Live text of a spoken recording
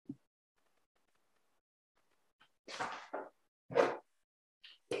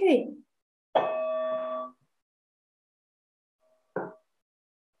Okay.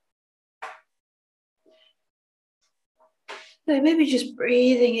 So maybe just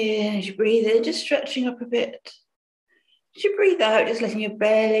breathing in as you breathe in, just stretching up a bit. As you breathe out, just letting your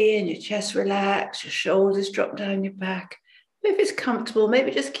belly and your chest relax, your shoulders drop down your back. If it's comfortable,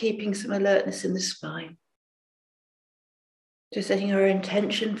 maybe just keeping some alertness in the spine. Just setting our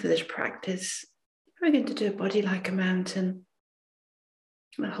intention for this practice. We're going to do a body like a mountain,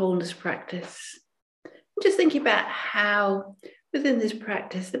 a wholeness practice. Just thinking about how, within this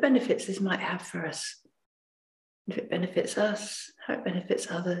practice, the benefits this might have for us. If it benefits us, how it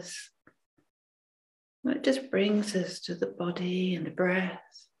benefits others. It just brings us to the body and the breath,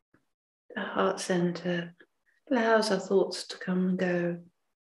 the heart center, allows our thoughts to come and go.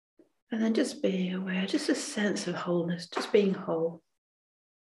 And then just being aware, just a sense of wholeness, just being whole.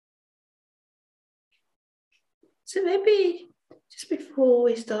 So maybe just before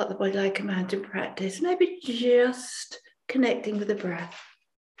we start the body like a mountain practice, maybe just connecting with the breath.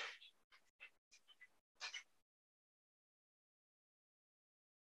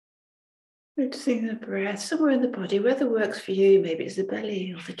 Noticing the breath somewhere in the body, whether it works for you, maybe it's the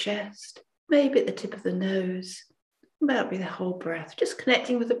belly or the chest, maybe at the tip of the nose, it might be the whole breath, just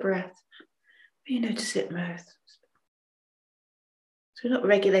connecting with the breath. You notice it most. So we're not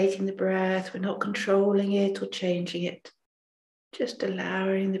regulating the breath, we're not controlling it or changing it, just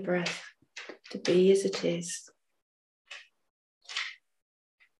allowing the breath to be as it is.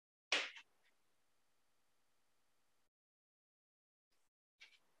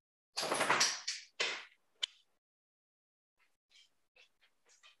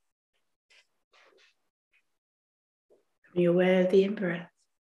 You're aware of the in-breath.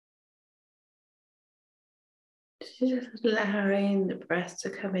 Just allowing the breath to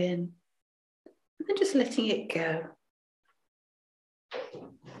come in and then just letting it go.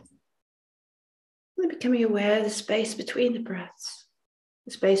 And becoming aware of the space between the breaths,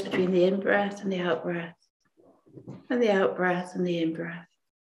 the space between the in-breath and the out-breath, and the out-breath and the in-breath.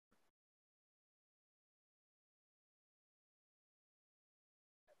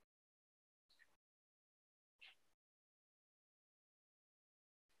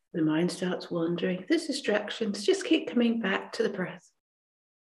 The mind starts wandering. If there's distractions, just keep coming back to the breath.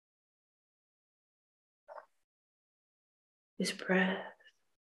 This breath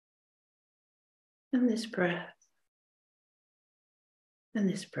and this breath and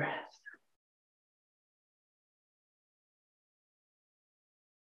this breath.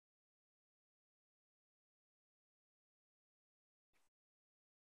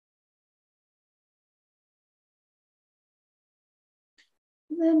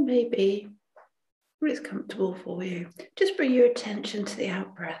 And then maybe, when it's comfortable for you, just bring your attention to the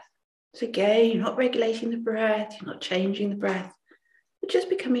out-breath. So again, you're not regulating the breath, you're not changing the breath, but just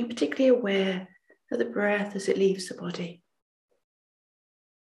becoming particularly aware of the breath as it leaves the body.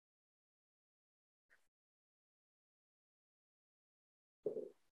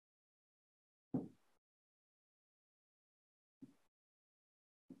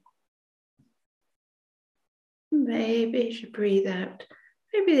 Maybe as you breathe out,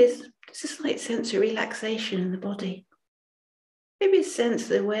 maybe there's a slight sense of relaxation in the body. Maybe a sense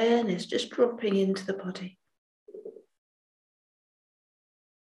of awareness just dropping into the body.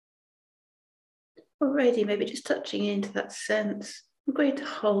 Already, maybe just touching into that sense of greater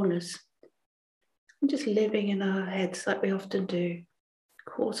wholeness and just living in our heads like we often do,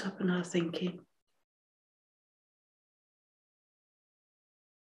 caught up in our thinking.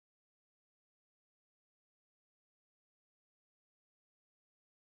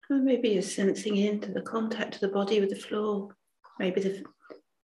 And maybe you're sensing into the contact of the body with the floor, maybe the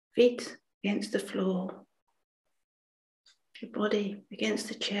feet against the floor, your body against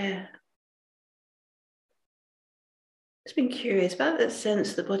the chair. Just been curious about that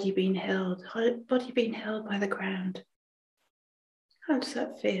sense of the body being held by the ground. How does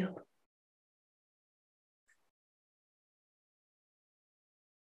that feel?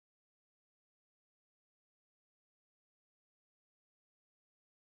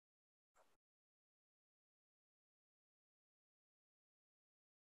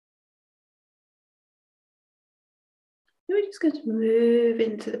 We're just going to move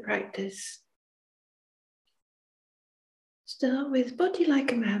into the practice. Start with body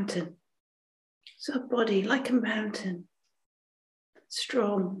like a mountain. So a body like a mountain,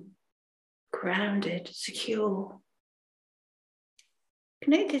 strong, grounded, secure,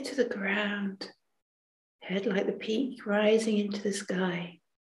 connected to the ground, head like the peak rising into the sky,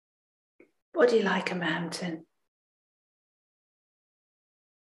 body like a mountain.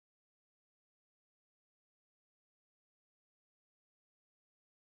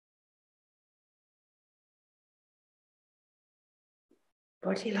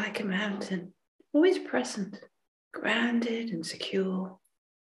 Body like a mountain, always present, grounded and secure.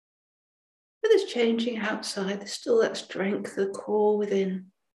 With this changing outside, there's still that strength of the core within.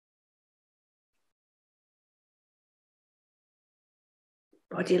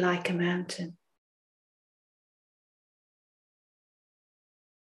 Body like a mountain.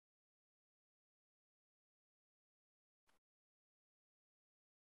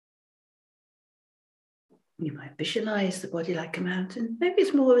 You might visualize the body like a mountain. Maybe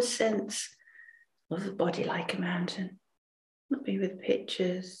it's more of a sense of the body like a mountain. Not be with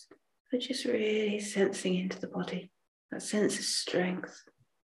pictures, but just really sensing into the body. That sense of strength.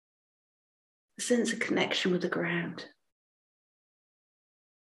 A sense of connection with the ground.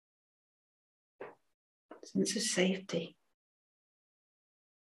 A sense of safety.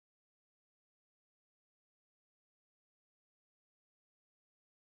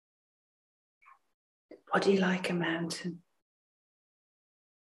 Body like a mountain.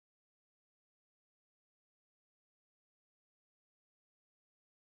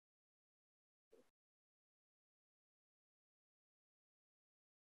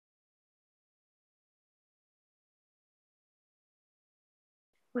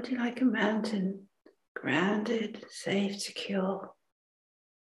 Body like a mountain, grounded, safe, secure.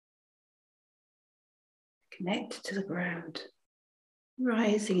 Connected to the ground,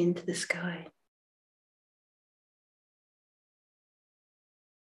 rising into the sky.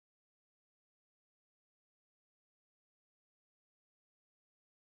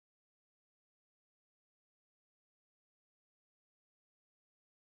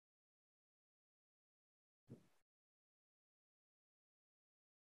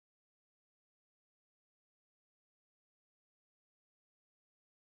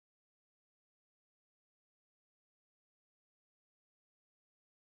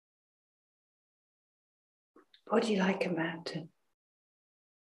 Body like a mountain.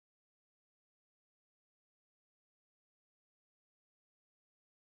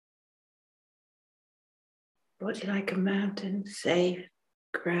 Body like a mountain, safe,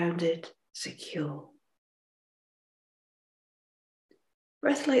 grounded, secure.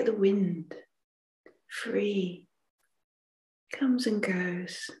 Breath like the wind, free, comes and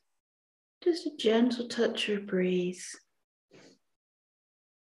goes. Just a gentle touch of a breeze.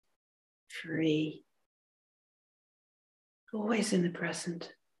 Free, always in the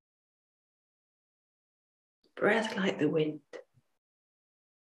present. Breath like the wind.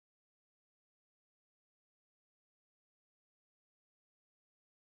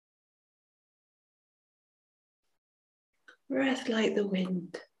 Breath like the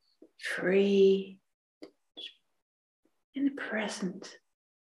wind, free, in the present,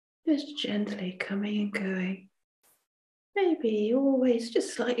 just gently coming and going. Maybe always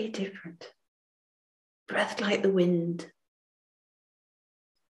just slightly different. Breath like the wind.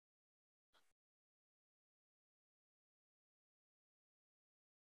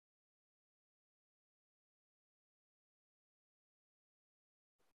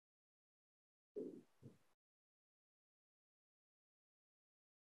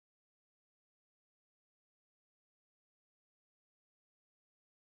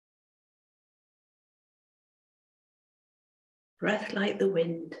 Breath like the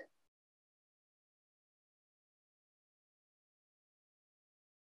wind.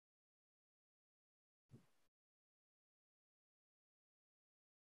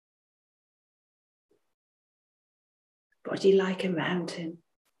 Body like a mountain,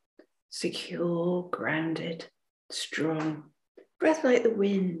 secure, grounded, strong. Breath like the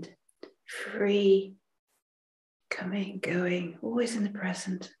wind, free, coming, going, always in the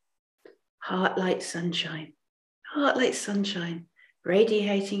present. Heart like sunshine,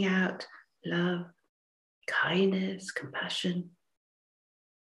 radiating out love, kindness, compassion.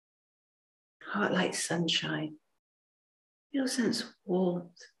 Heart like sunshine, real sense of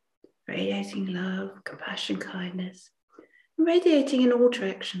warmth, radiating love, compassion, kindness. Radiating in all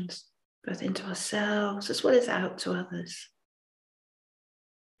directions, both into ourselves as well as out to others.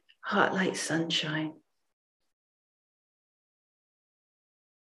 Heart like sunshine.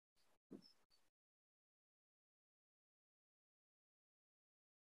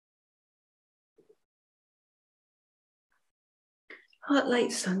 Heart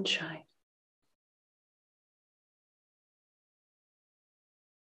like sunshine.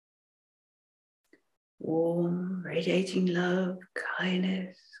 Warm, radiating love,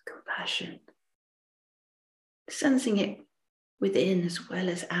 kindness, compassion. Sensing it within as well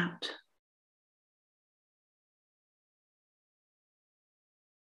as out.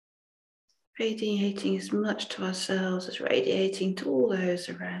 Radiating as much to ourselves as radiating to all those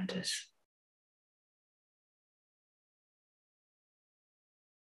around us.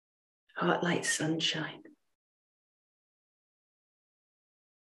 Heart like sunshine.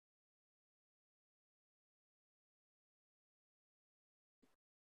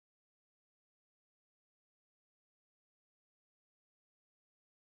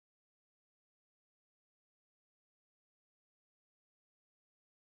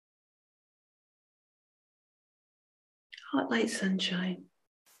 Heart like sunshine,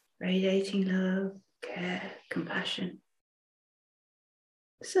 radiating love, care, compassion.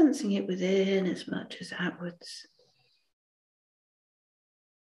 Sensing it within as much as outwards.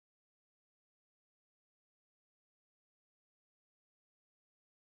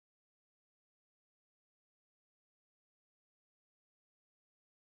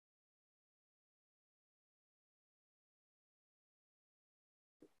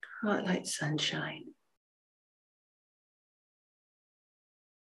 Heart like sunshine.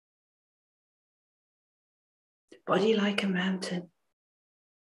 Body like a mountain.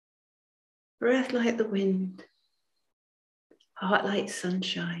 Breath like the wind. Heart like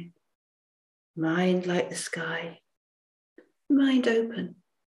sunshine. Mind like the sky. Mind open,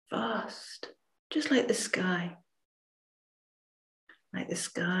 vast, just like the sky. Like the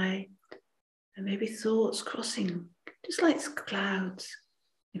sky, and maybe thoughts crossing, just like clouds.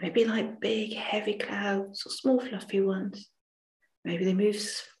 They may be like big, heavy clouds or small, fluffy ones. Maybe they move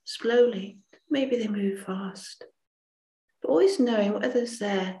slowly, maybe they move fast. But always knowing whatever's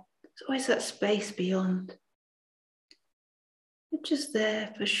there, there's always that space beyond. They're just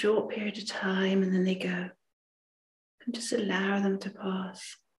there for a short period of time and then they go. And just allow them to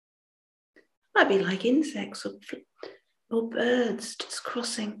pass. Might be like insects or birds just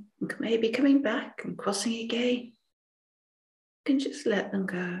crossing, and maybe coming back and crossing again. You can just let them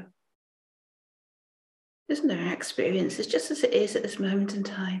go. There's no experience, it's just as it is at this moment in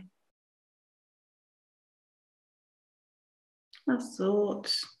time. Our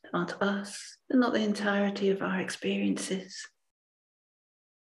thoughts aren't us, they're not the entirety of our experiences.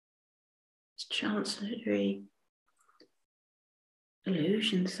 It's transitory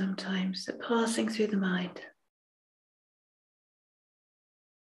illusions sometimes that are passing through the mind.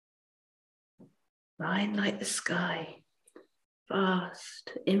 Mind like the sky,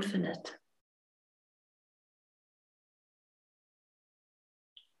 vast, infinite.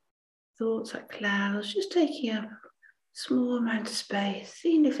 Thoughts like clouds, just taking up a small amount of space,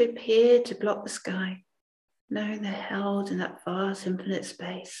 even if they appear to block the sky, knowing they're held in that vast, infinite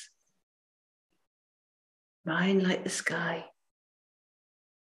space. Mind like the sky.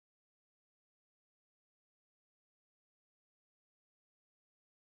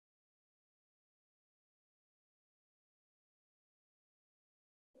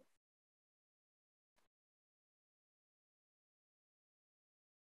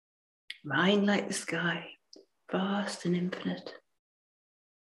 Mind like the sky, vast and infinite.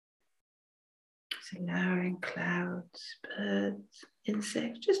 It's allowing clouds, birds,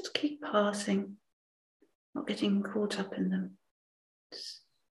 insects just to keep passing, not getting caught up in them. Just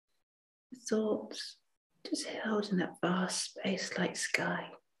the thoughts just held in that vast space like sky.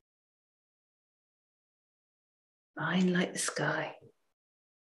 Mind like the sky.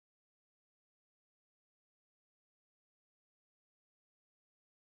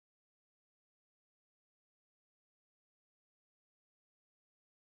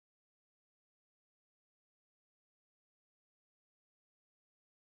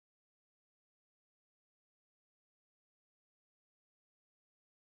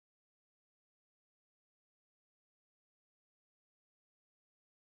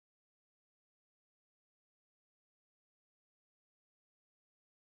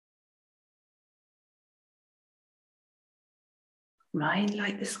 Mind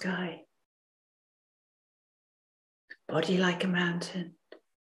like the sky. Body like a mountain.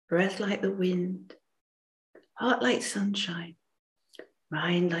 Breath like the wind. Heart like sunshine.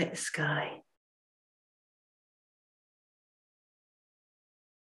 Mind like the sky.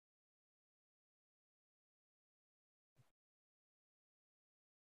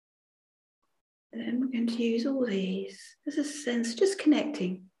 Then we're going to use all these as a sense of just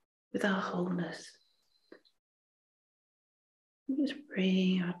connecting with our wholeness. Just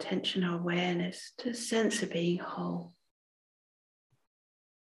bringing our attention, our awareness to a sense of being whole.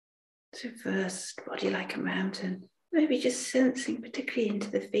 So first, body like a mountain, maybe just sensing particularly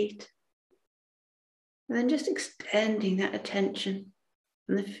into the feet. And then just extending that attention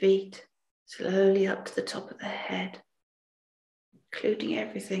from the feet slowly up to the top of the head, including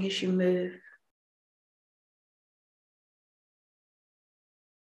everything as you move.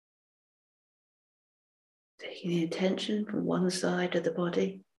 Taking the attention from one side of the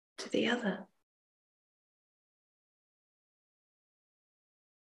body to the other.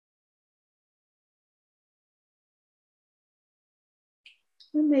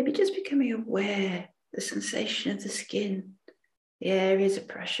 And maybe just becoming aware of the sensation of the skin, the areas of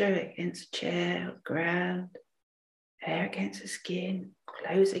pressure against the chair or the ground, hair against the skin,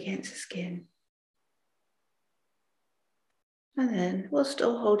 clothes against the skin. And then, while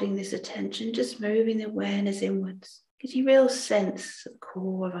still holding this attention, just moving the awareness inwards, getting real sense of the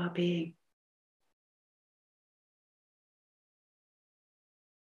core of our being.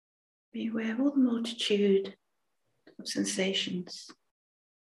 Be aware of all the multitude of sensations.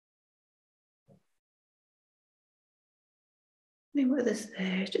 Being with us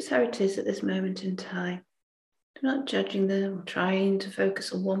there, just how it is at this moment in time. Not judging them or trying to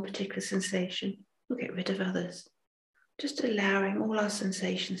focus on one particular sensation or get rid of others. Just allowing all our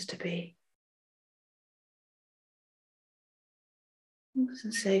sensations to be. All the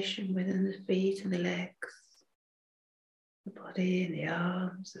sensation within the feet and the legs, the body and the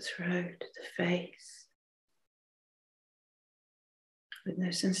arms, the throat, the face. With no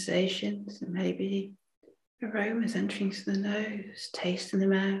sensations and maybe aromas entering through the nose, taste in the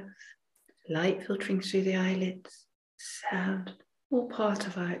mouth, light filtering through the eyelids, sound, all part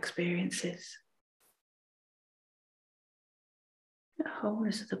of our experiences. The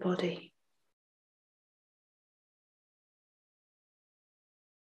wholeness of the body.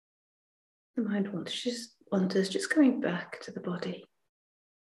 The mind wanders just coming back to the body.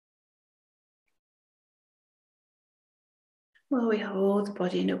 While we hold the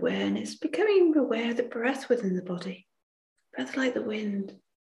body in awareness, becoming aware of the breath within the body. Breath like the wind.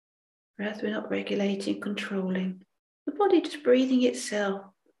 Breath we're not regulating, controlling. The body just breathing itself.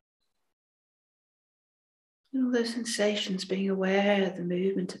 And all those sensations, being aware of the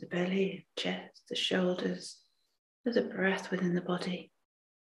movement of the belly, chest, the shoulders, of the breath within the body.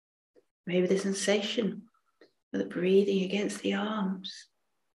 Maybe the sensation of the breathing against the arms.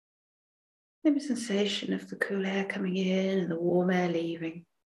 Maybe a sensation of the cool air coming in and the warm air leaving.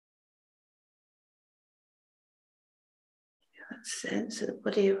 That sense of the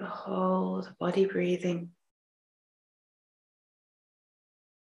body as a whole, the body breathing.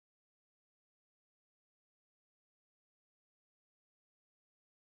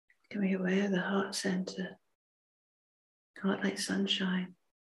 Becoming aware of the heart center, heart like sunshine,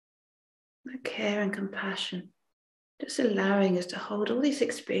 that care and compassion. Just allowing us to hold all these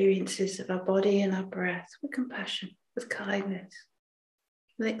experiences of our body and our breath with compassion, with kindness,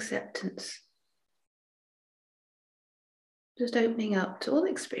 with acceptance. Just opening up to all the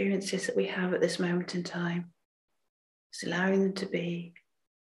experiences that we have at this moment in time. Just allowing them to be.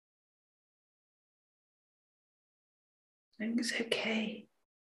 Knowing it's okay.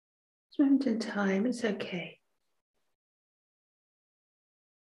 This moment in time, it's okay.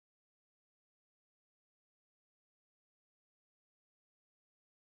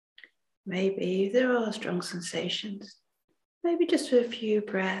 Maybe there are strong sensations, maybe just for a few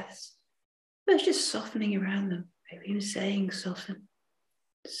breaths, but it's just softening around them. Maybe even saying soften,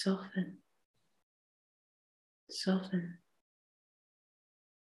 soften, soften.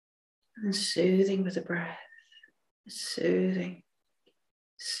 And then soothing with the breath, soothing,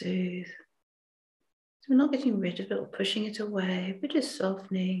 soothe. So we're not getting rid of it or pushing it away, but just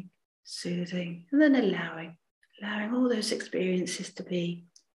softening, soothing, and then allowing all those experiences to be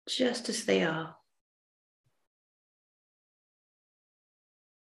just as they are.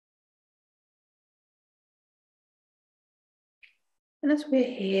 And as we're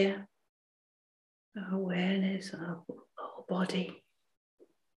here, our awareness, our whole body,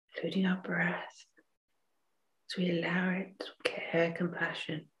 including our breath, as we allow it, care,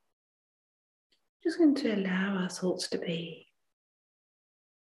 compassion, just going to allow our thoughts to be.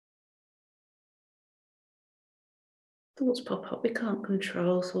 Thoughts pop up, we can't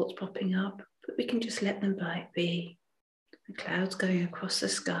control thoughts popping up, but we can just let them be. The clouds going across the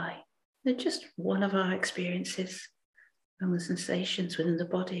sky, they're just one of our experiences, and the sensations within the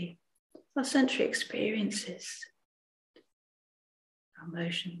body, our sensory experiences, our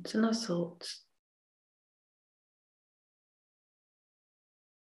emotions and our thoughts.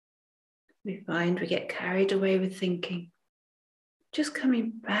 We find we get carried away with thinking, just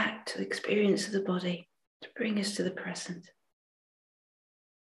coming back to the experience of the body to bring us to the present.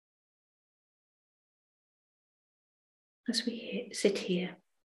 As we sit here,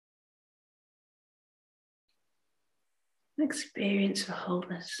 an experience of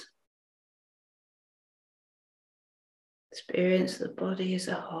wholeness, experience the body as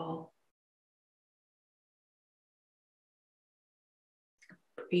a whole,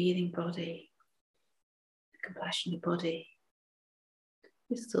 breathing body, compassionate body,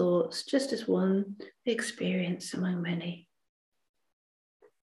 with thoughts just as one experience among many.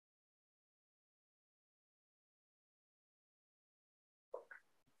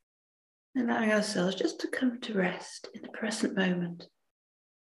 allowing ourselves just to come to rest in the present moment,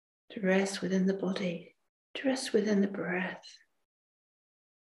 to rest within the body, to rest within the breath,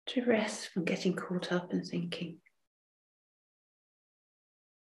 to rest from getting caught up in thinking.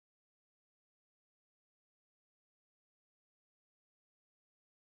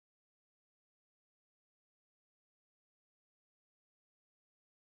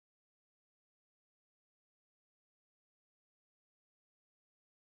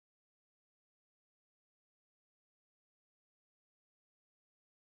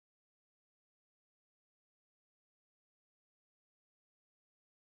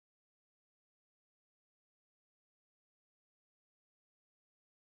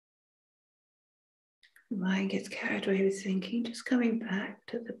 The mind gets carried away with thinking, just coming back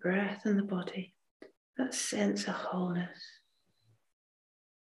to the breath and the body, that sense of wholeness.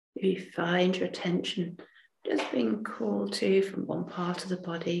 If you find your attention just being called to from one part of the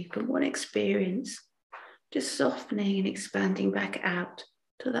body, from one experience, just softening and expanding back out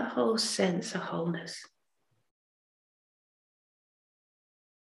to that whole sense of wholeness.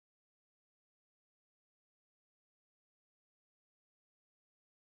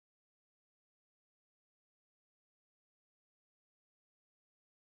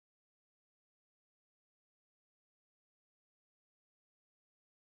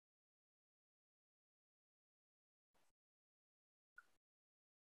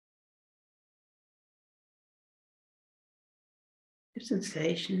 If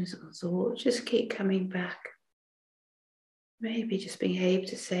sensations or thoughts just keep coming back, maybe just being able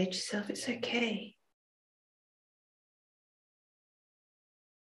to say to yourself, it's okay.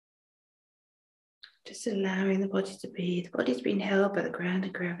 Just allowing the body to be. The body's been held by the ground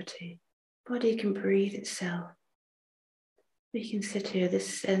and gravity. The body can breathe itself. We can sit here,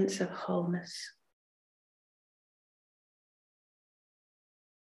 this sense of wholeness.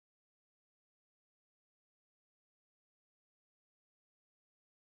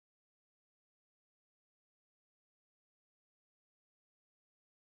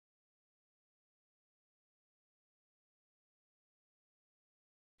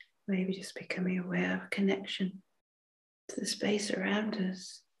 Maybe just becoming aware of connection to the space around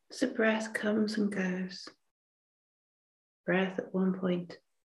us as the breath comes and goes. Breath at one point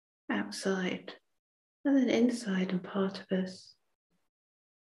outside, and then inside and part of us,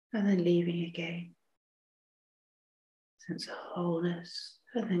 and then leaving again. Sense of wholeness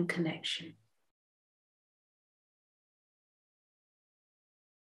and then connection.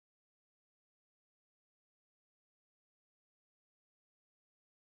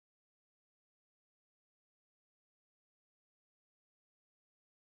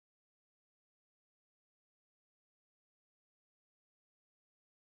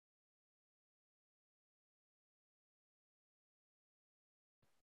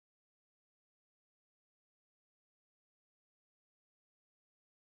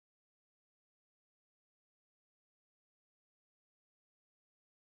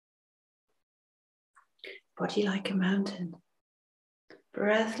 Body like a mountain,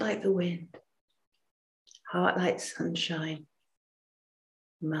 breath like the wind, heart like sunshine,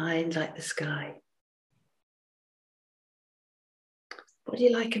 mind like the sky. Body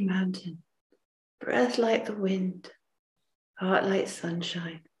like a mountain, breath like the wind, heart like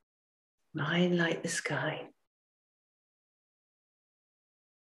sunshine, mind like the sky.